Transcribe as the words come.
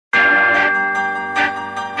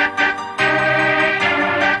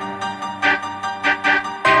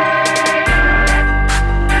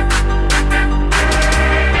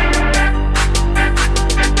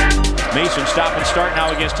start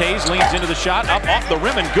now against Hayes. Leans into the shot, up off the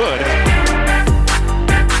rim and good.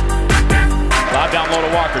 Lob down low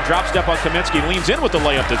to Walker. Drop step on Kaminsky. Leans in with the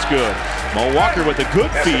layup that's good. Mo Walker with a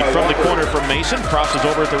good feed from the corner from Mason. Crosses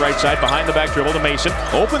over at the right side. Behind the back dribble to Mason.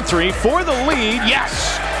 Open three for the lead.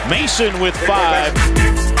 Yes! Mason with 5.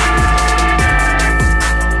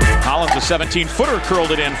 Hollins, a 17-footer,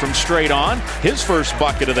 curled it in from straight on. His first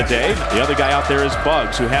bucket of the day. The other guy out there is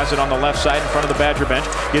Buggs, who has it on the left side in front of the Badger bench.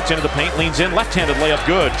 Gets into the paint, leans in. Left-handed layup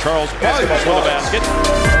good. Charles Buggs with a basket.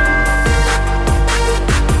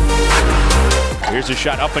 Here's a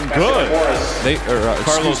shot up and good.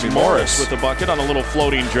 Carlos Morris with the bucket on a little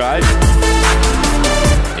floating drive.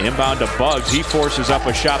 Inbound to Buggs. He forces up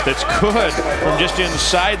a shot that's good from just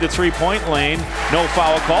inside the three-point lane. No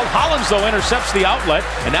foul called. Hollins, though, intercepts the outlet,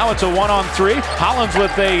 and now it's a 1-on-3. Hollins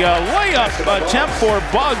with a layup attempt for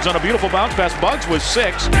Buggs on a beautiful bounce pass. Buggs with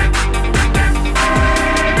 6.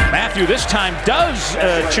 Matthew this time does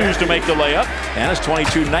choose to make the layup, and it's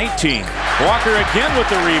 22-19. Walker again with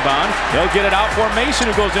the rebound. He'll get it out for Mason,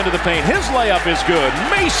 who goes into the paint. His layup is good.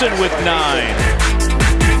 Mason with 9.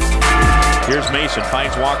 Here's Mason,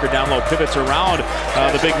 finds Walker down low, pivots around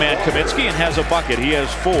the big man Kaminsky, and has a bucket. He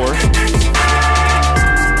has 4.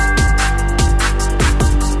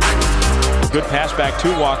 Good pass back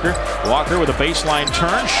to Walker. Walker with a baseline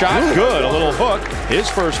turn, shot good, a little hook. His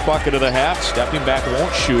first bucket of the half. Stepping back,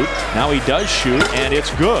 won't shoot. Now he does shoot, and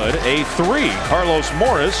it's good. A 3. Carlos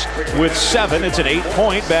Morris with 7. It's an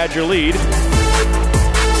 8-point Badger lead.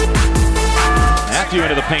 Matthew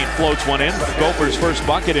into the paint, floats one in. Gophers' first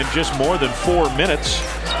bucket in just more than 4 minutes.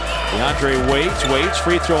 DeAndre waits,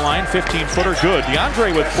 free throw line, 15-footer, good.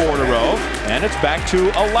 DeAndre with 4 in a row, and it's back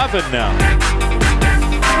to 11 now.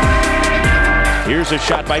 Here's a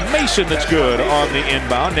shot by Mason that's good on the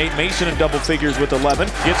inbound. Nate Mason in double figures with 11.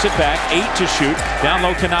 Gets it back, 8 to shoot. Down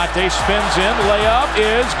low, Konate spins in. Layup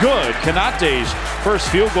is good. Konate's first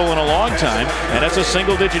field goal in a long time. And it's a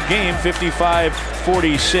single-digit game,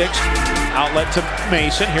 55-46. Outlet to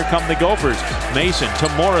Mason. Here come the Gophers. Mason to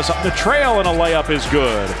Morris up the trail, and a layup is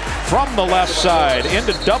good. From the left side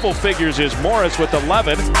into double figures is Morris with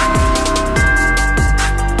 11.